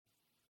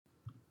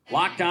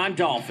Locked On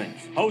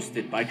Dolphins,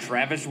 hosted by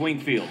Travis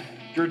Wingfield,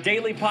 your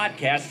daily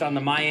podcast on the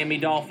Miami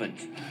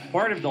Dolphins,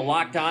 part of the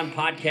Locked On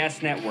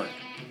Podcast Network,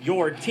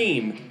 your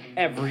team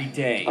every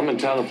day. I'm in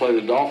town to play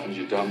the Dolphins,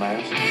 you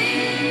dumbass.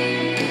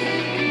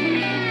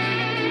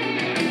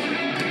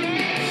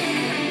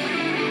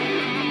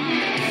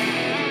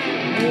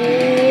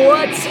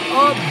 What's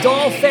up,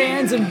 Dolph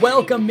fans, and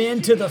welcome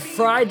into the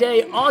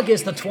Friday,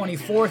 August the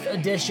 24th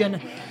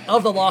edition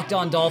of the Locked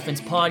On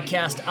Dolphins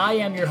podcast. I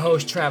am your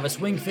host, Travis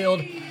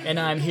Wingfield, and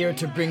I'm here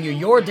to bring you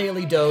your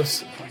daily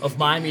dose of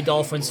Miami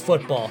Dolphins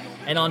football.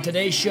 And on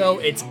today's show,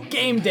 it's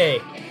game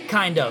day,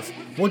 kind of.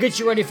 We'll get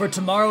you ready for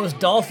tomorrow's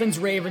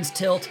Dolphins-Ravens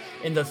tilt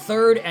in the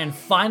third and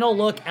final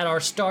look at our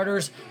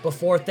starters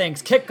before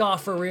things kick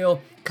off for real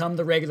come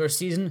the regular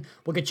season.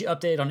 We'll get you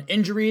updated on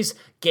injuries,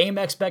 game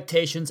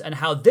expectations, and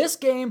how this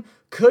game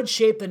could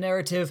shape the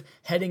narrative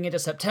heading into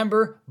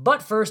September.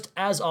 But first,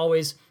 as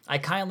always, I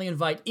kindly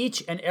invite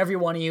each and every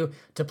one of you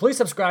to please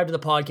subscribe to the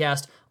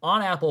podcast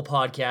on Apple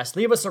Podcasts.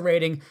 Leave us a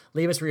rating,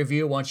 leave us a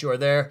review once you are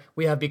there.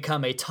 We have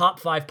become a top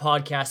 5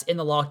 podcast in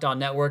the Locked On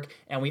Network,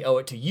 and we owe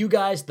it to you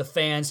guys, the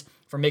fans,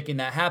 for making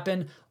that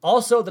happen.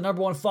 Also, the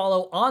number one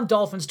follow on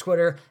Dolphins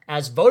Twitter,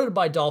 as voted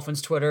by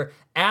Dolphins Twitter,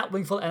 at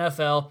Wingfield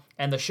NFL,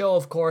 and the show,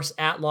 of course,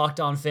 at Locked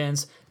On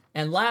Fins.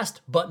 And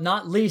last but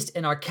not least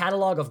in our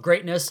catalog of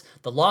greatness,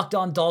 the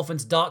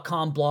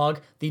LockedOnDolphins.com blog,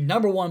 the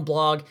number one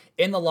blog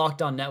in the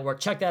Locked On Network.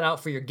 Check that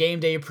out for your game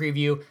day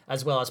preview,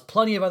 as well as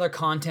plenty of other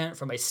content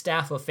from a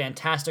staff of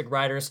fantastic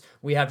writers.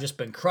 We have just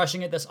been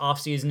crushing it this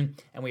offseason,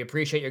 and we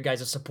appreciate your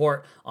guys'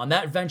 support on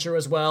that venture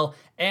as well,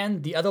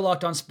 and the other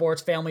Locked On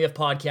Sports family of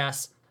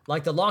podcasts,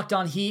 like the Locked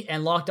On Heat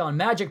and Locked On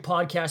Magic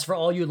podcast for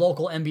all you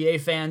local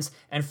NBA fans,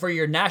 and for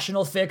your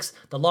national fix,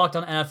 the Locked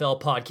On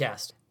NFL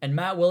podcast. And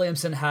Matt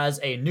Williamson has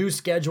a new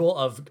schedule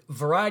of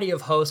variety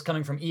of hosts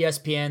coming from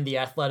ESPN, The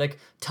Athletic,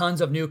 tons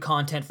of new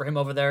content for him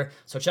over there,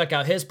 so check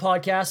out his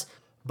podcast.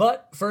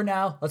 But for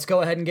now, let's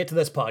go ahead and get to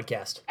this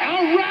podcast. All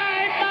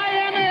right,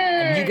 Miami!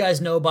 And you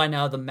guys know by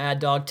now the Mad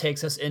Dog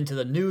takes us into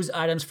the news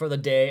items for the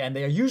day, and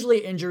they are usually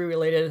injury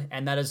related,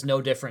 and that is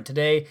no different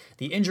today.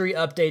 The injury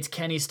updates: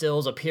 Kenny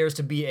Stills appears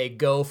to be a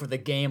go for the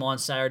game on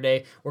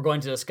Saturday. We're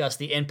going to discuss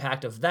the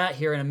impact of that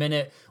here in a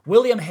minute.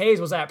 William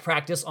Hayes was at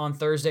practice on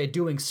Thursday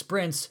doing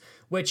sprints,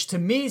 which to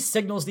me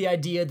signals the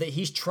idea that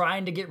he's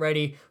trying to get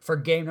ready for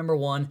game number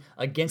 1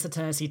 against the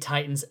Tennessee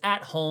Titans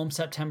at home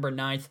September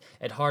 9th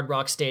at Hard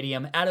Rock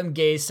Stadium. Adam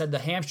Gase said the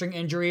hamstring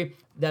injury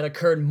that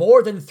occurred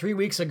more than 3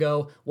 weeks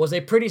ago was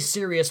a pretty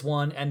serious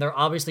one, and they're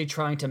obviously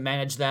trying to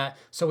manage that,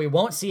 so we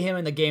won't see him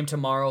in the game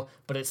tomorrow,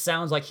 but it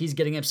sounds like he's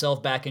getting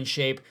himself back in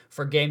shape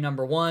for game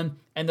number 1.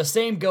 And the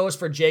same goes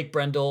for Jake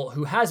Brendel,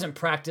 who hasn't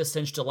practiced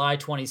since July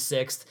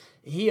 26th.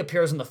 He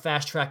appears on the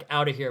fast track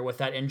out of here with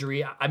that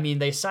injury. I mean,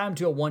 they signed him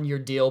to a 1-year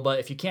deal, but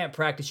if you can't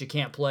practice, you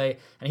can't play.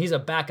 And he's a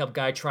backup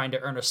guy trying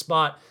to earn a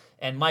spot.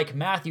 And Mike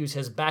Matthews,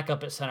 his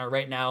backup at center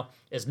right now,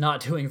 is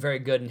not doing very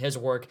good in his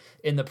work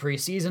in the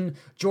preseason.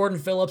 Jordan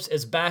Phillips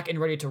is back and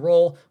ready to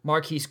roll.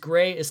 Marquise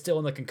Gray is still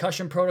in the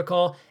concussion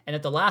protocol. And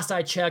at the last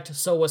I checked,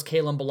 so was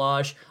Kalen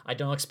Ballage. I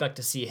don't expect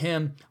to see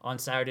him on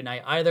Saturday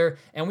night either.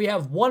 And we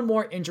have one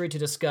more injury to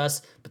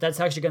discuss, but that's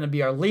actually going to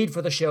be our lead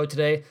for the show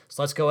today.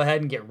 So let's go ahead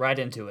and get right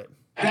into it.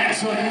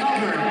 That's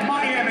another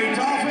Miami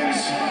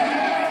Dolphins.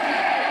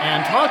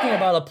 And I'm talking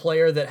about a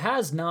player that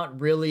has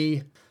not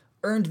really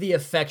earned the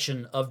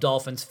affection of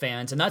Dolphins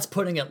fans, and that's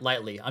putting it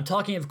lightly. I'm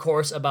talking, of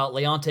course, about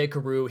Leonte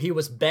Carroo. He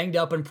was banged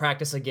up in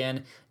practice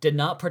again, did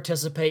not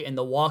participate in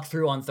the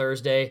walkthrough on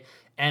Thursday,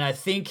 and I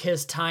think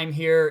his time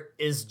here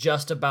is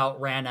just about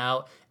ran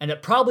out, and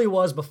it probably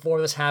was before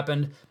this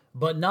happened,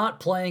 but not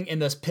playing in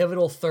this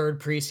pivotal third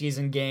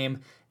preseason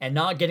game and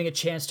not getting a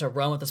chance to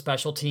run with the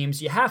special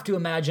teams, you have to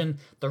imagine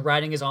the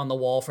writing is on the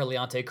wall for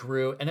Leonte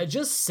Carroo, and it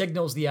just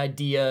signals the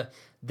idea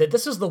that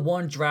this is the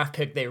one draft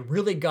pick they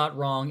really got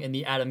wrong in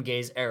the Adam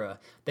Gase era.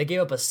 They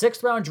gave up a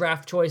 6th round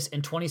draft choice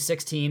in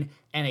 2016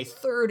 and a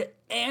 3rd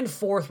and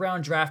 4th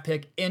round draft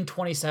pick in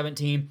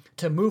 2017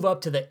 to move up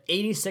to the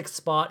 86th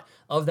spot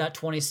of that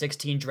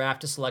 2016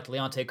 draft to select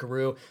Leonte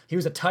Carroo. He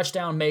was a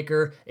touchdown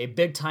maker, a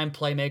big-time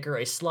playmaker,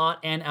 a slot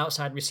and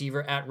outside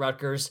receiver at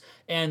Rutgers,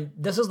 and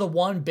this is the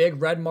one big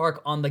red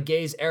mark on the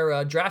Gase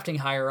era drafting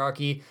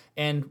hierarchy,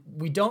 and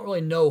we don't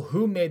really know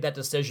who made that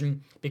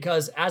decision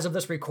because as of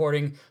this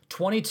recording,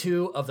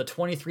 22 of the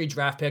 23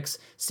 draft picks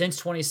since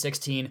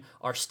 2016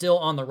 are still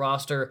on the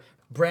roster.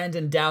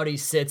 Brandon Doughty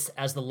sits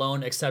as the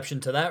lone exception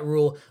to that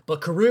rule,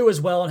 but Carroo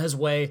is well on his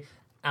way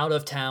out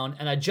of town,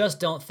 and I just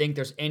don't think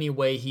there's any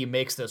way he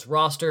makes this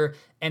roster,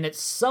 and it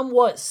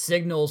somewhat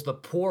signals the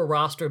poor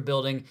roster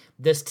building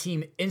this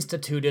team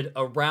instituted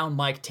around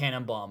Mike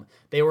Tannenbaum.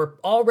 They were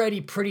already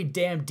pretty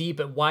damn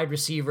deep at wide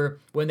receiver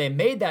when they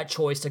made that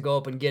choice to go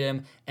up and get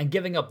him, and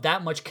giving up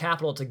that much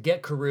capital to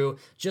get Carroo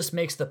just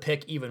makes the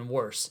pick even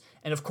worse.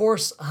 And of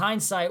course,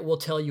 hindsight will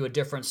tell you a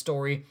different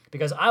story,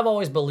 because I've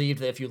always believed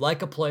that if you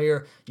like a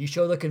player, you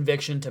show the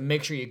conviction to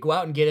make sure you go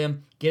out and get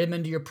him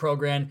into your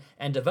program,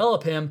 and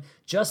develop him,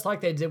 just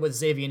like they did with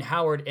Xavier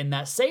Howard in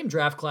that same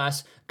draft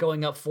class,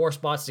 going up 4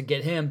 spots spots to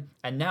get him,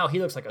 and now he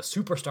looks like a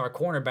superstar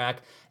cornerback.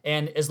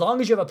 And as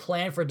long as you have a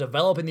plan for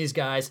developing these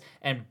guys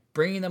and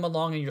bringing them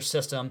along in your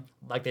system,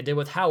 like they did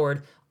with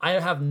Howard, I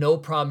have no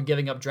problem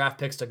giving up draft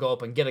picks to go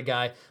up and get a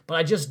guy, but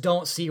I just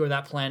don't see where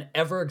that plan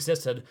ever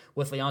existed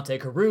with Leonte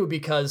Carroo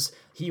because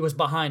he was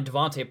behind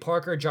Devontae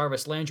Parker,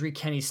 Jarvis Landry,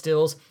 Kenny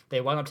Stills.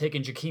 They wound up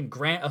taking Jakeem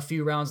Grant a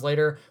few rounds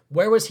later.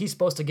 Where was he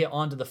supposed to get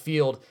onto the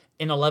field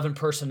in 11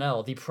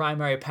 personnel, the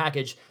primary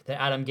package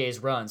that Adam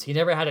Gase runs? He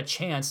never had a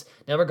chance,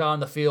 never got on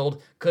the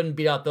field, couldn't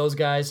beat out those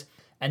guys.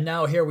 And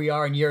now here we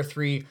are in year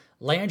 3.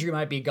 Landry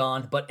might be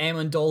gone, but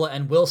Amendola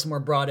and Wilson were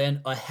brought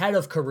in ahead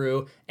of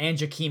Carroo, and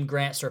Jakeem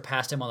Grant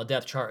surpassed him on the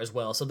depth chart as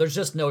well. So there's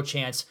just no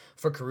chance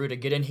for Carroo to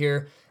get in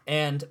here.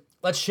 And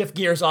let's shift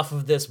gears off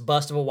of this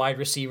bust of a wide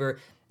receiver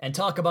and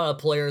talk about a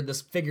player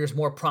that figures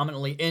more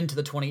prominently into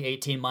the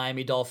 2018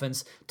 Miami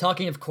Dolphins.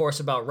 Talking, of course,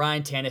 about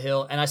Ryan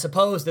Tannehill. And I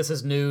suppose this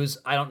is news.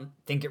 I don't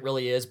think it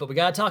really is, but we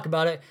got to talk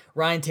about it.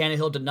 Ryan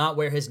Tannehill did not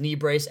wear his knee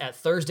brace at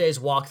Thursday's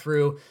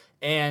walkthrough,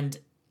 and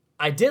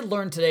I did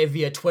learn today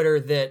via Twitter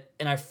that,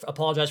 and I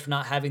apologize for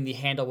not having the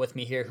handle with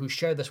me here who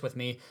shared this with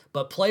me,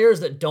 but players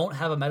that don't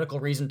have a medical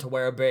reason to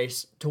wear a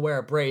brace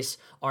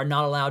are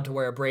not allowed to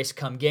wear a brace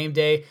come game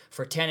day.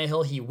 For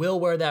Tannehill, he will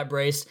wear that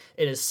brace.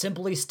 It is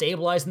simply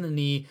stabilizing the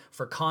knee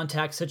for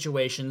contact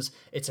situations.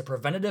 It's a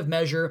preventative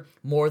measure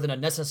more than a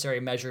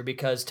necessary measure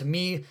because to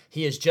me,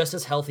 he is just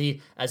as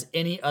healthy as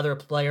any other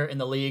player in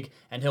the league,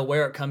 and he'll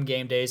wear it come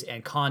game days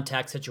and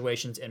contact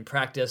situations in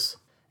practice.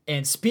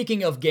 And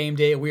speaking of game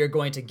day, we are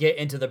going to get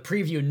into the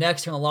preview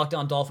next on the Locked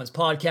On Dolphins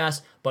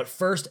podcast. But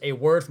first, a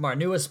word from our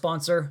newest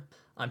sponsor.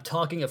 I'm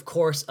talking, of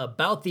course,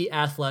 about The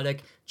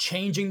Athletic,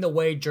 changing the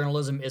way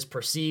journalism is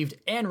perceived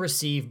and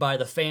received by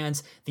the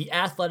fans. The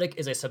Athletic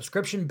is a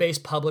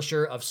subscription-based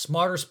publisher of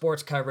smarter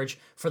sports coverage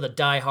for the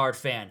die-hard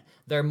fan.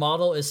 Their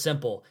model is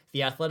simple.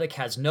 The Athletic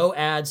has no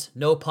ads,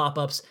 no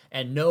pop-ups,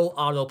 and no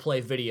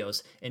autoplay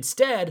videos.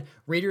 Instead,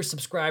 readers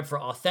subscribe for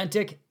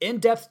authentic,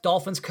 in-depth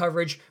Dolphins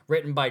coverage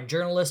written by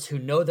journalists who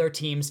know their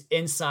teams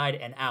inside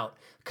and out.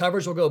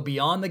 Coverage will go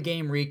beyond the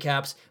game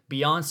recaps,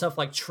 beyond stuff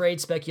like trade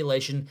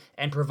speculation,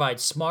 and provide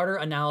smarter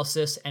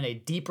analysis and a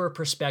deeper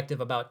perspective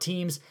about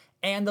teams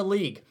and the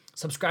league.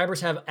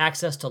 Subscribers have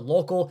access to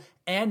local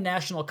and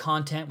national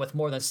content with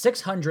more than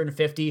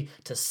 650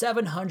 to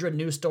 700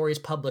 news stories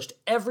published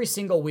every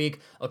single week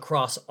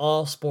across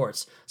all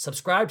sports.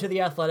 Subscribe to The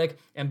Athletic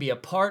and be a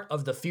part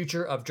of the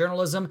future of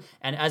journalism.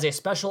 And as a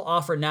special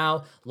offer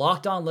now,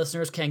 Locked On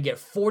listeners can get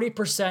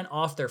 40%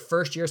 off their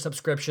first year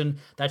subscription.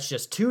 That's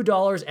just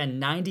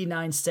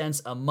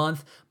 $2.99 a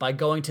month by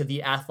going to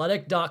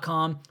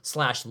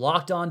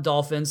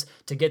theathletic.com/LockedOnDolphins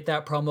to get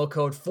that promo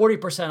code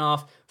 40%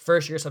 off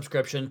first year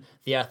subscription,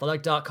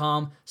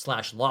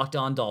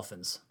 theathletic.com/LockedOnDolphins.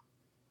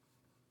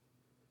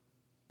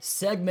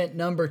 Segment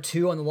number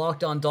 2 on the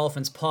Locked On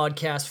Dolphins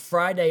podcast,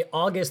 Friday,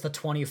 August the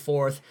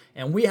 24th,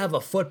 and we have a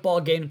football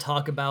game to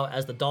talk about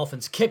as the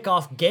Dolphins kick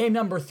off game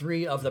number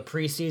 3 of the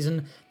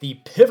preseason, the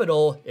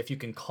pivotal, if you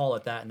can call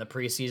it that in the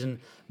preseason,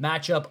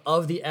 matchup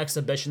of the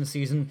exhibition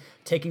season,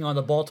 taking on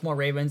the Baltimore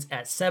Ravens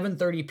at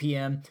 7:30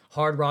 p.m.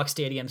 Hard Rock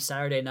Stadium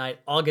Saturday night,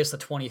 August the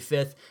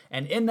 25th,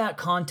 and in that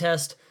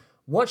contest,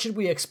 what should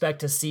we expect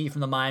to see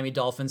from the Miami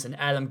Dolphins and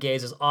Adam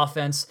Gase's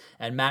offense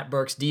and Matt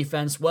Burke's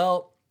defense?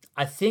 Well,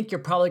 I think you're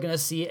probably going to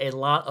see a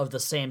lot of the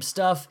same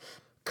stuff.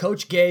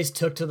 Coach Gase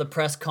took to the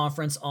press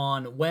conference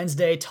on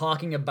Wednesday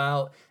talking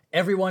about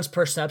everyone's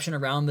perception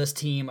around this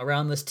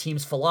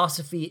team's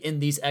philosophy in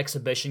these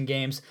exhibition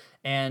games,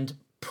 and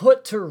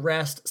put to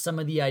rest some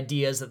of the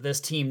ideas that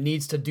this team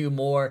needs to do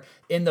more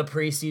in the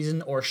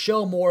preseason or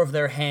show more of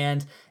their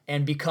hand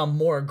and become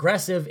more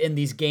aggressive in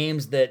these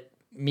games that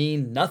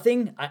mean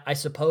nothing. I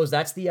suppose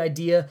that's the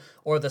idea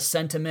or the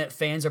sentiment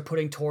fans are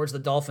putting towards the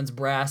Dolphins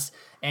brass.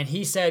 And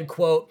he said,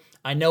 quote,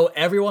 "I know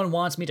everyone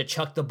wants me to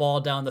chuck the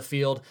ball down the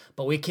field,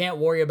 but we can't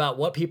worry about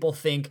what people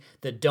think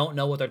that don't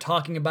know what they're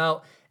talking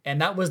about."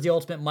 And that was the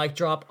ultimate mic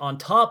drop on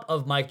top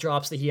of mic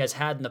drops that he has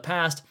had in the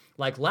past,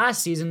 like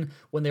last season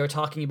when they were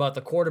talking about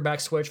the quarterback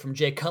switch from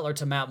Jay Cutler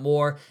to Matt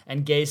Moore,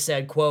 and Gase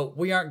said, quote,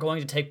 "We aren't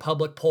going to take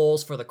public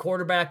polls for the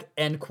quarterback,"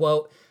 end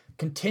quote,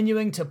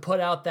 continuing to put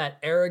out that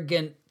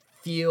arrogant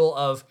feel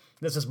of,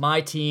 this is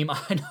my team.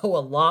 I know a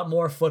lot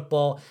more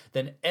football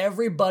than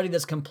everybody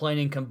that's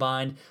complaining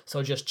combined,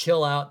 so just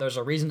chill out. There's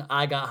a reason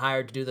I got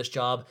hired to do this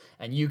job,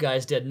 and you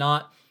guys did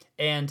not.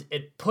 And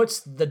it puts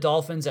the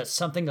Dolphins at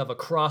something of a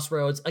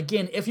crossroads.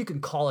 Again, if you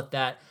can call it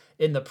that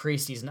in the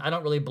preseason. I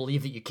don't really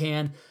believe that you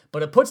can,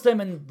 but it puts them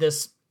in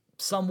this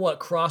somewhat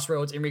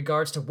crossroads in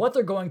regards to what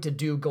they're going to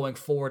do going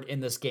forward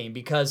in this game.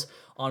 Because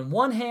on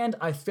one hand,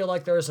 I feel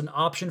like there's an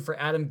option for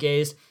Adam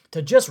Gase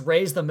to just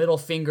raise the middle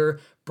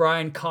finger,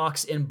 Brian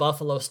Cox in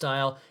Buffalo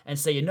style, and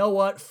say, you know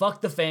what,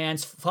 fuck the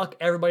fans, fuck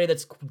everybody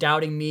that's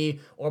doubting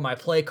me or my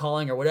play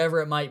calling or whatever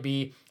it might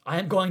be. I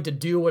am going to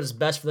do what is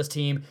best for this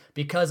team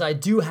because I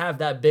do have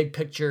that big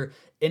picture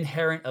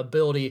inherent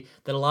ability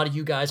that a lot of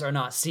you guys are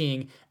not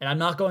seeing, and I'm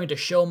not going to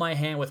show my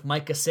hand with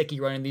Mike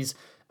Gesicki running these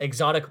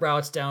exotic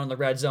routes down in the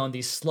red zone,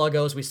 these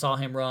sluggos we saw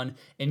him run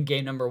in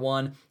game number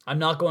 1. I'm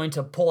not going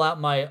to pull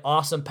out my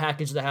awesome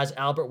package that has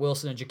Albert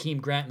Wilson and Jakeem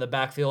Grant in the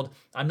backfield.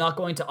 I'm not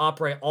going to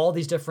operate all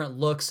these different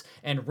looks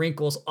and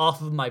wrinkles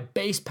off of my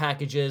base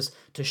packages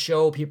to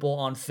show people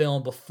on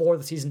film before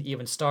the season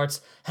even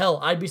starts. Hell,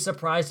 I'd be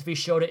surprised if he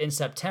showed it in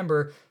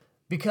September,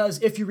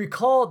 because if you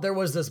recall, there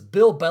was this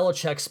Bill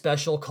Belichick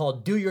special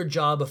called Do Your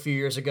Job a few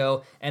years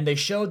ago, and they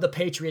showed the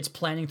Patriots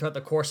planning throughout the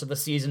course of the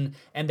season,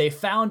 and they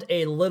found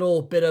a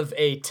little bit of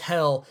a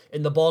tell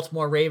in the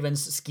Baltimore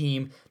Ravens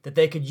scheme that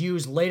they could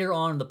use later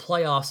on in the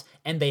playoffs,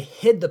 and they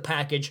hid the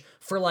package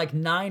for like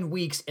 9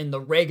 weeks in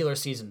the regular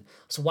season.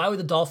 So why would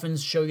the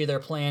Dolphins show you their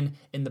plan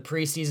in the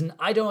preseason?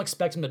 I don't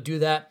expect them to do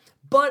that.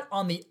 But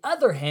on the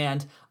other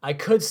hand, I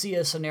could see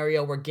a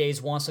scenario where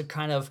Gase wants to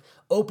kind of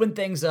open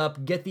things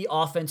up, get the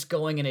offense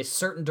going in a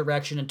certain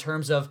direction in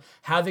terms of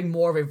having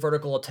more of a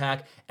vertical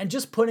attack and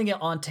just putting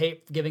it on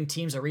tape, giving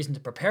teams a reason to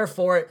prepare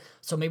for it,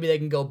 so maybe they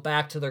can go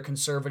back to their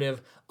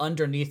conservative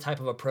underneath type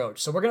of approach.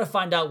 So we're going to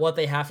find out what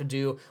they have to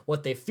do,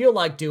 what they feel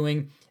like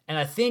doing, and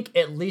I think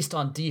at least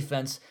on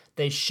defense,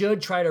 they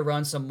should try to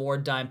run some more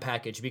dime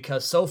package,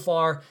 because so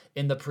far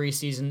in the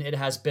preseason, it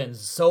has been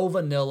so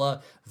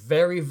vanilla,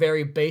 very,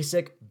 very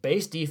basic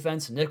base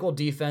defense, nickel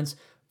defense,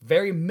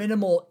 very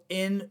minimal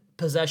in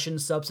possession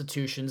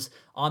substitutions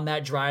on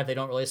that drive. They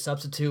don't really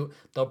substitute.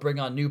 They'll bring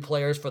on new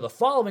players for the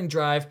following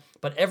drive,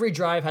 but every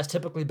drive has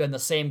typically been the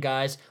same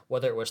guys,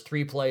 whether it was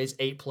 3 plays,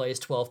 8 plays,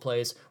 12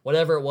 plays,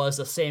 whatever it was,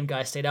 the same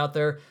guy stayed out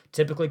there,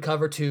 typically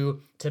cover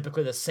 2,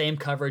 typically the same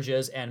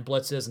coverages and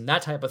blitzes and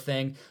that type of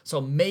thing.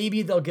 So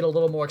maybe they'll get a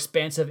little more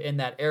expansive in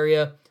that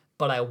area,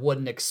 but I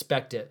wouldn't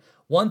expect it.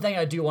 One thing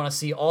I do want to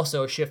see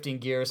also, shifting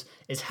gears,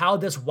 is how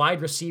this wide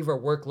receiver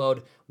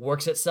workload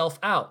works itself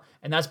out.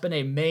 And that's been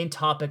a main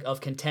topic of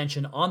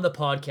contention on the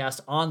podcast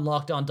on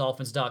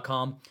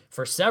LockedOnDolphins.com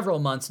for several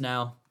months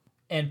now.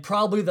 And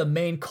probably the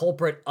main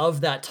culprit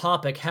of that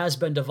topic has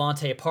been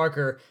Devontae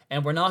Parker,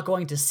 and we're not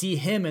going to see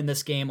him in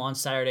this game on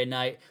Saturday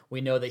night.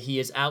 We know that he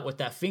is out with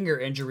that finger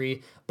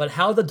injury, but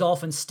how the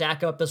Dolphins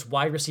stack up this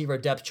wide receiver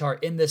depth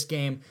chart in this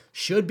game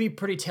should be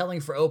pretty telling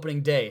for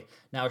opening day.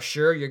 Now,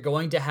 sure, you're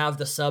going to have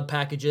the sub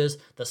packages,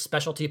 the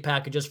specialty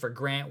packages for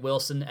Grant,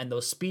 Wilson, and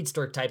those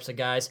speedster types of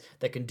guys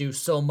that can do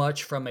so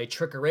much from a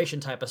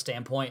trickeration type of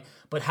standpoint,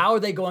 but how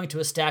are they going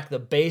to stack the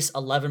base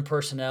 11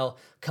 personnel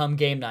come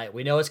game night?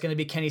 We know it's going to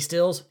be Kenny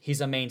Stills. He's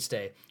a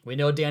mainstay. We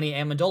know Danny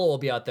Amendola will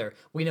be out there.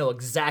 We know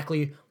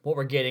exactly what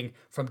we're getting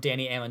from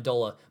Danny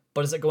Amendola.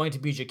 But is it going to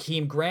be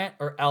Jakeem Grant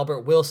or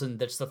Albert Wilson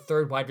that's the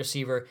third wide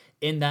receiver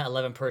in that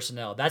 11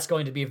 personnel? That's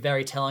going to be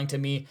very telling to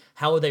me.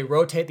 How will they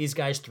rotate these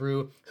guys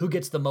through? Who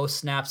gets the most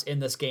snaps in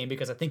this game?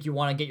 Because I think you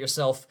want to get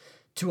yourself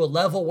to a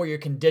level where you're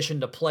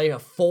conditioned to play a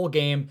full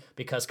game,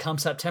 because come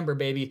September,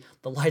 baby,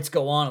 the lights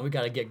go on and we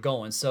got to get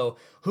going. So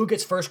who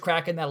gets first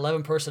crack in that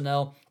 11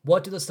 personnel?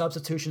 What do the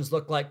substitutions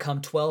look like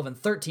come 12 and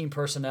 13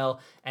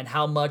 personnel? And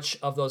how much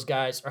of those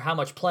guys, or how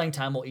much playing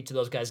time will each of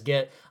those guys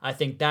get? I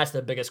think that's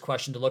the biggest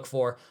question to look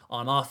for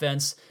on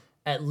offense,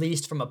 at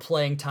least from a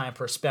playing time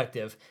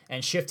perspective.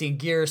 And shifting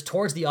gears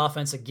towards the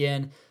offense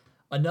again,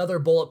 another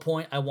bullet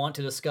point I want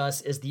to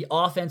discuss is the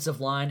offensive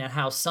line and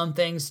how some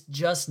things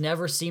just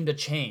never seem to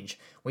change.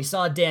 We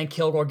saw Dan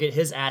Kilgore get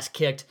his ass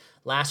kicked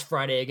last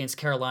Friday against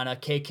Carolina.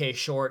 KK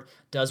Short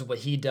does what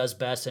he does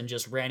best and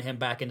just ran him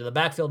back into the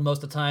backfield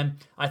most of the time.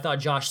 I thought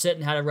Josh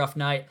Sitton had a rough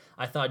night.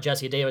 I thought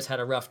Jesse Davis had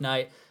a rough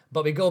night.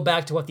 But we go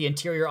back to what the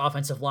interior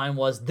offensive line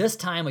was this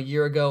time a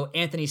year ago.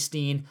 Anthony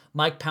Steen,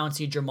 Mike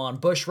Pouncey,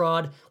 Jermon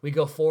Bushrod. We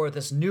go forward with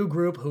this new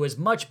group who is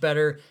much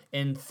better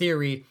in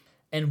theory.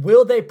 And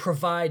will they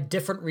provide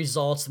different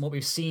results than what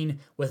we've seen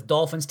with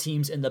Dolphins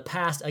teams in the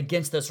past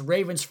against this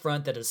Ravens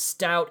front that is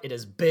stout, it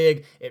is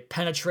big, it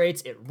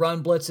penetrates, it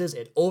run blitzes,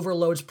 it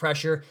overloads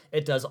pressure,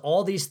 it does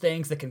all these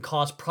things that can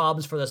cause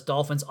problems for this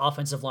Dolphins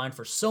offensive line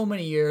for so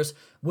many years?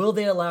 Will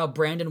they allow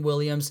Brandon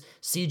Williams,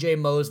 CJ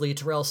Mosley,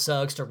 Terrell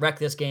Suggs to wreck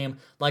this game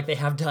like they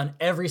have done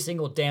every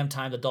single damn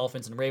time the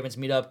Dolphins and Ravens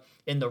meet up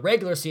in the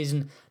regular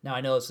season? Now, I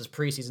know this is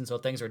preseason, so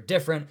things are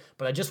different,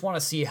 but I just want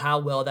to see how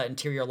well that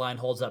interior line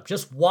holds up.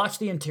 Just watch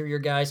the interior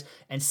guys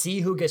and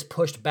see who gets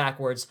pushed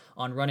backwards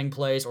on running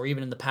plays or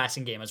even in the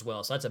passing game as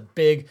well. So that's a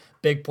big,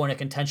 big point of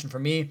contention for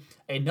me.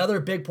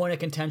 Another big point of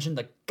contention,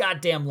 the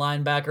goddamn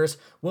linebackers.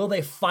 Will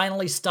they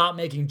finally stop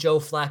making Joe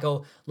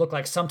Flacco look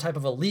like some type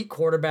of elite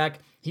quarterback?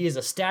 He is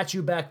a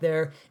statue back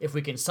there. If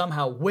we can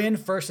somehow win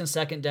first and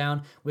second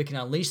down, we can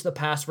unleash the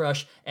pass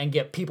rush and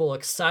get people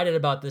excited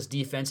about this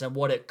defense and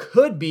what it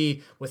could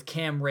be with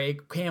Cam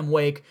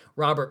Wake,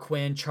 Robert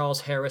Quinn,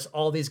 Charles Harris,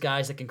 all these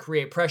guys that can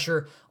create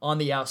pressure on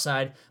the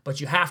outside. But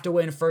you have to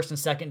win first and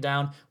second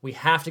down. We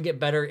have to get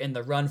better in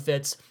the run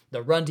fits.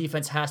 The run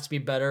defense has to be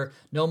better.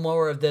 No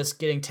more of this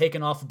getting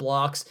taken off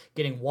blocks,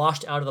 getting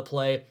washed out of the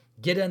play.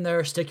 Get in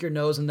there, stick your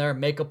nose in there,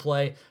 make a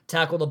play,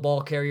 tackle the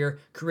ball carrier,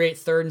 create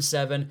 3rd and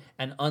 7,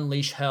 and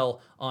unleash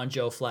hell on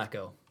Joe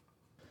Flacco.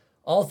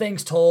 All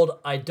things told,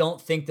 I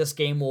don't think this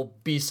game will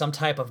be some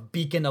type of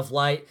beacon of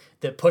light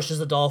that pushes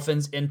the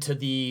Dolphins into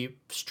the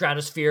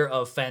stratosphere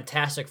of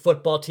fantastic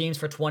football teams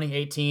for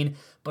 2018,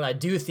 but I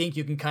do think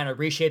you can kind of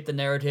reshape the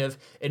narrative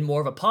in more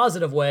of a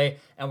positive way,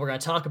 and we're going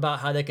to talk about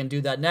how they can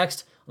do that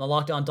next on the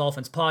Locked On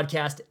Dolphins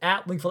podcast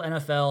at Wingfield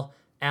NFL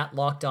at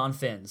Locked On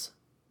Fins.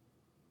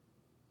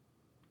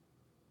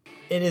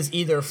 It is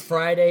either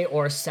Friday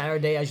or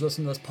Saturday as you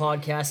listen to this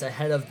podcast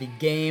ahead of the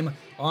game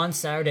on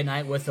Saturday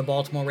night with the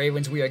Baltimore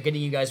Ravens. We are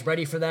getting you guys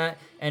ready for that.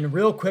 And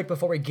real quick,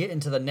 before we get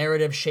into the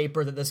narrative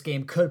shaper that this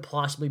game could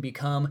possibly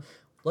become,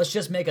 let's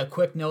just make a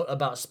quick note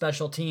about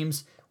special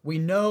teams. We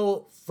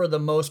know for the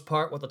most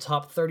part what the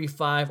top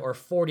 35 or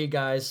 40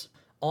 guys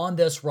on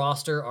this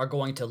roster are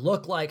going to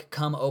look like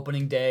come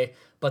opening day,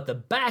 but the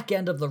back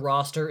end of the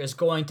roster is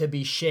going to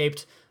be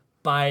shaped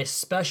by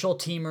special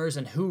teamers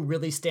and who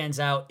really stands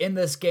out in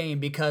this game,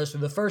 because for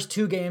the first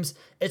two games,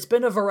 it's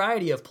been a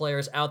variety of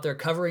players out there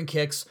covering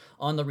kicks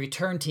on the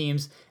return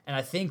teams, and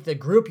I think the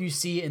group you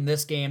see in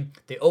this game,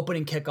 the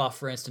opening kickoff,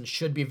 for instance,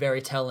 should be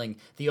very telling.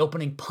 The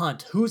opening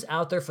punt, who's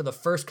out there for the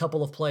first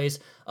couple of plays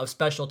of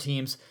special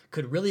teams,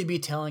 could really be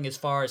telling as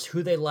far as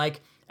who they like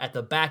at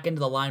the back end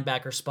of the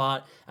linebacker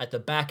spot, at the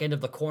back end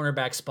of the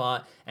cornerback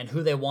spot, and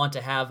who they want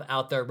to have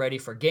out there ready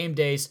for game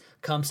days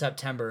come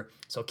September.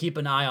 So keep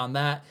an eye on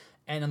that.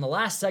 And in the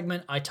last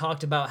segment, I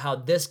talked about how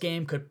this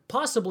game could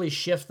possibly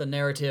shift the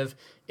narrative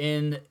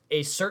in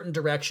a certain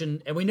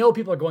direction. And we know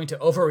people are going to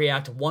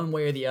overreact one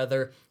way or the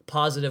other,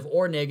 positive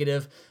or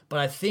negative. But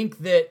I think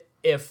that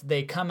if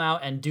they come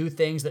out and do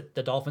things that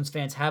the Dolphins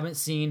fans haven't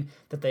seen,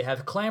 that they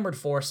have clamored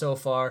for so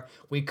far,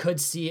 we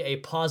could see a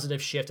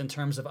positive shift in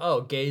terms of,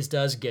 oh, Gase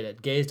does get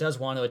it. Gase does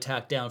want to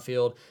attack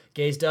downfield.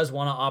 Gase does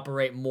want to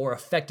operate more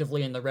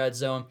effectively in the red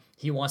zone.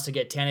 He wants to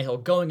get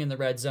Tannehill going in the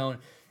red zone.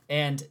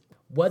 And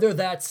whether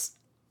that's,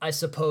 I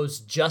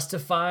suppose,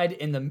 justified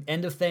in the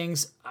end of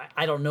things,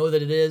 I don't know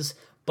that it is,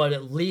 but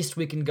at least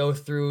we can go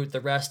through the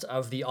rest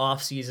of the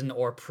offseason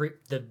or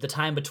the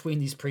time between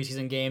these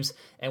preseason games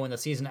and when the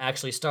season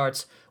actually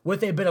starts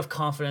with a bit of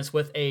confidence,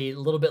 with a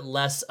little bit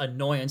less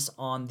annoyance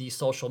on the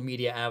social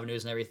media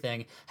avenues and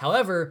everything.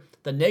 However,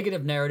 the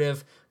negative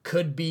narrative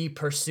could be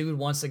pursued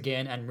once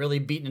again and really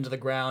beaten into the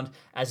ground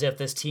as if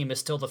this team is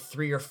still the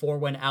 3 or 4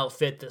 win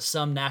outfit that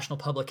some national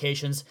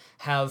publications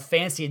have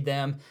fancied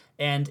them,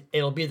 and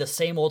it'll be the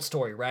same old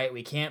story, right?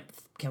 We can't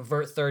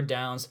convert third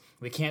downs.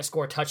 We can't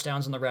score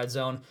touchdowns in the red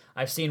zone.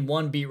 I've seen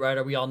one beat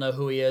writer, we all know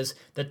who he is,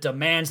 that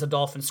demands the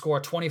Dolphins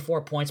score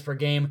 24 points per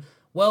game.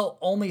 Well,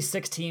 only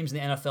 6 teams in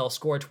the NFL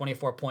scored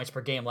 24 points per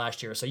game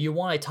last year. So you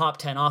want a top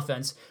 10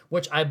 offense,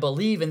 which I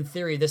believe in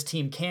theory this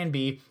team can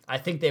be. I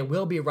think they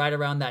will be right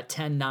around that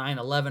 10, 9,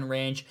 11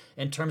 range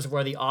in terms of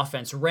where the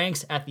offense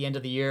ranks at the end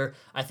of the year.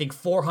 I think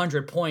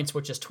 400 points,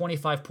 which is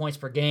 25 points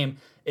per game,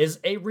 is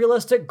a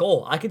realistic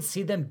goal. I could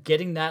see them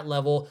getting that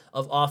level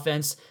of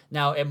offense.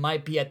 Now, it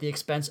might be at the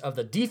expense of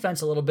the defense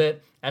a little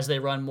bit as they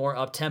run more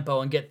up-tempo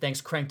and get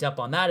things cranked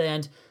up on that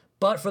end.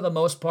 But for the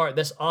most part,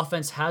 this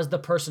offense has the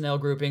personnel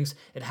groupings,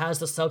 it has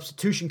the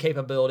substitution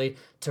capability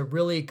to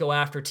really go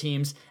after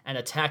teams and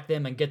attack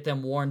them and get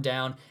them worn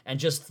down and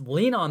just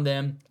lean on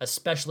them,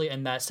 especially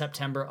in that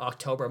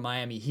September-October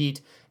Miami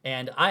Heat.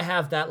 And I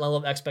have that level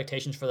of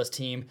expectations for this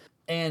team.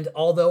 And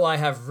although I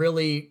have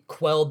really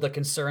quelled the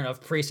concern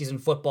of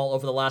preseason football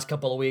over the last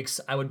couple of weeks,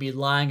 I would be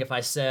lying if I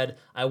said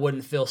I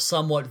wouldn't feel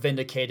somewhat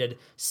vindicated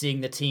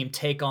seeing the team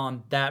take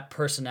on that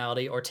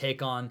personality or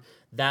take on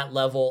that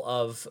level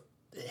of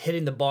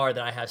hitting the bar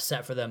that I have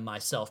set for them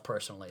myself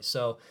personally.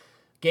 So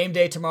game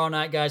day tomorrow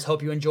night, guys.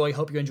 Hope you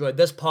enjoyed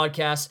this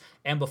podcast.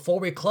 And before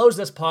we close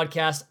this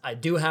podcast, I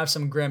do have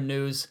some grim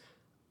news.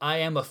 I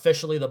am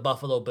officially the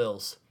Buffalo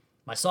Bills.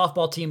 My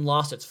softball team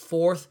lost its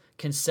 4th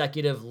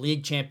consecutive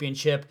league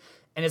championship.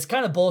 And it's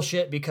kind of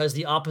bullshit because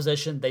the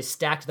opposition, they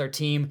stacked their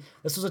team.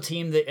 This was a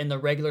team that in the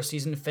regular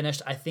season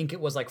finished, I think it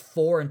was like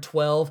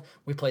 4-12.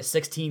 We played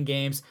 16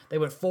 games. They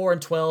went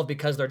 4-12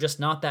 because they're just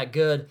not that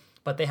good.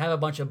 But they have a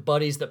bunch of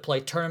buddies that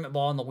play tournament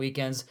ball on the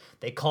weekends.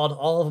 They called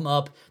all of them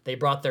up. They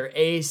brought their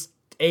A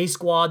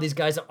squad, these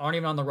guys that aren't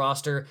even on the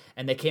roster,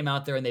 and they came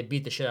out there and they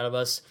beat the shit out of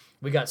us.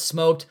 We got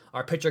smoked.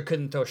 Our pitcher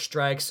couldn't throw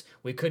strikes.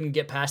 We couldn't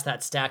get past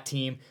that stacked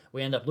team.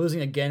 We ended up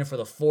losing again for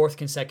the 4th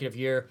consecutive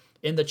year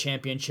in the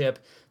championship.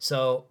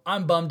 So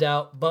I'm bummed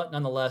out, but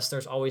nonetheless,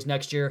 there's always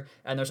next year,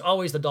 and there's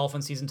always the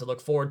Dolphin season to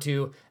look forward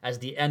to, as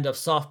the end of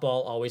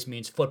softball always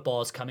means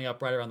football is coming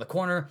up right around the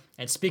corner.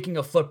 And speaking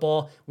of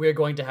football, we are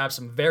going to have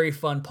some very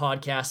fun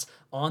podcasts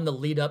on the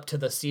lead up to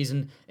the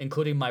season,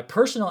 including my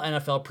personal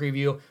NFL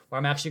preview, where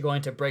I'm actually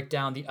going to break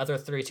down the other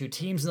 32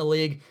 teams in the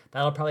league.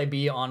 That'll probably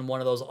be on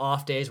one of those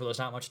off days where there's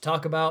not much to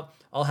talk about.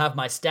 I'll have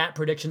my stat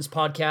predictions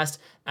podcast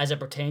as it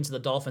pertains to the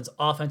Dolphins'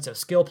 offensive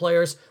skill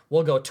players.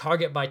 We'll go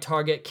target by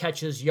target,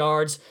 catches,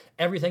 yards,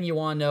 everything you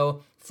want to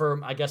know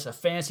from, I guess, a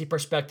fantasy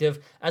perspective,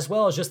 as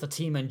well as just the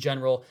team in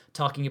general,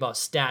 talking about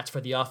stats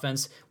for the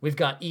offense. We've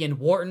got Ian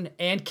Wharton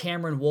and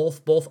Cameron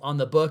Wolfe both on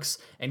the books.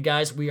 And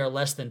guys, we are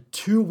less than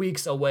 2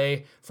 weeks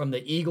away from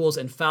the Eagles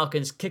and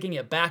Falcons kicking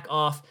it back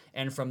off.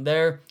 And from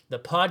there, the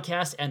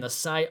podcast and the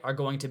site are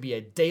going to be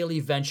a daily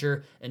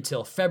venture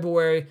until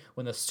February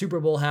when the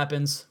Super Bowl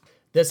happens.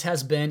 This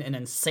has been an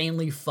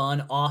insanely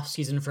fun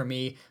off-season for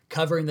me,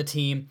 covering the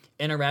team,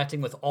 interacting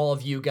with all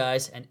of you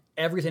guys, and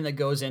everything that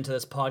goes into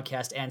this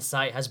podcast and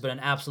site has been an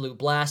absolute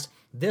blast.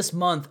 This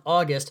month,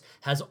 August,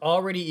 has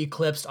already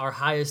eclipsed our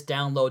highest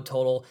download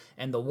total,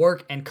 and the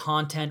work and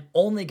content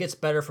only gets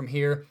better from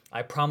here.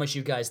 I promise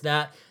you guys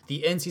that.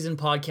 The in-season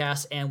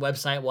podcast and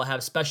website will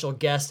have special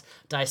guests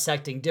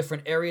dissecting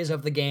different areas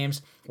of the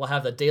games. We'll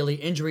have the daily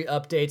injury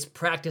updates,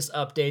 practice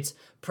updates,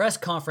 press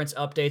conference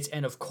updates,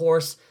 and of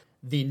course,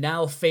 the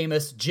now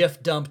famous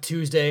GIF Dump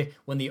Tuesday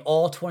when the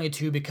All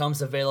 22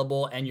 becomes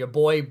available and your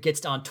boy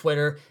gets on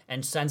Twitter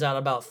and sends out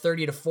about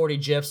 30 to 40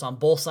 GIFs on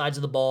both sides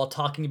of the ball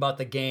talking about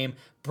the game,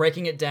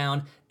 breaking it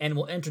down, and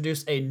we'll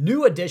introduce a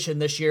new edition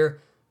this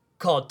year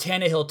called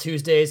Tannehill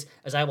Tuesdays,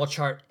 as I will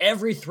chart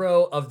every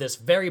throw of this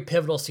very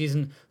pivotal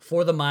season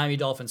for the Miami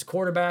Dolphins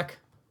quarterback.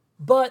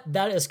 But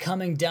that is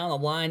coming down the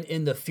line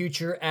in the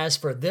future. As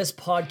for this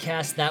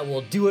podcast, that will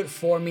do it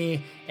for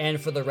me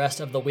and for the rest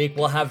of the week.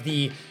 We'll have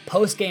the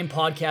post-game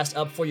podcast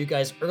up for you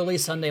guys early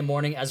Sunday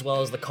morning, as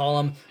well as the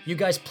column. You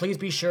guys, please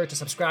be sure to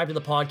subscribe to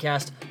the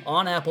podcast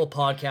on Apple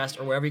Podcast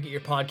or wherever you get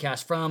your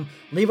podcast from.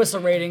 Leave us a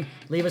rating,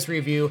 leave us a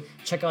review.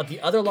 Check out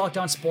the other Locked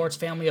On Sports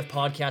family of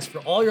podcasts for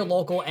all your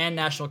local and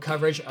national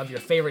coverage of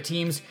your favorite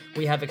teams.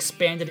 We have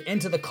expanded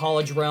into the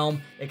college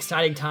realm.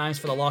 Exciting times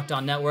for the Locked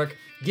On Network.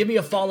 Give me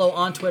a follow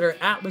on Twitter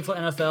at Wingfield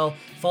NFL.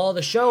 Follow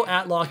the show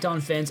at Locked On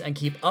Fins and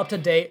keep up to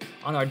date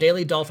on our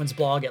daily Dolphins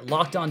blog at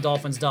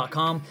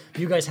LockedOnDolphins.com.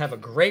 You guys have a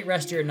great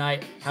rest of your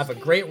night. Have a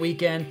great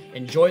weekend.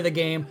 Enjoy the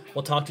game.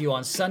 We'll talk to you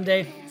on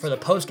Sunday for the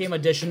post-game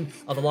edition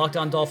of the Locked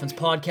On Dolphins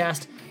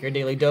podcast, your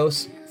daily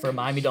dose for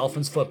Miami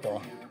Dolphins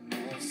football.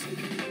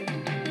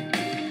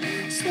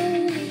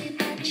 So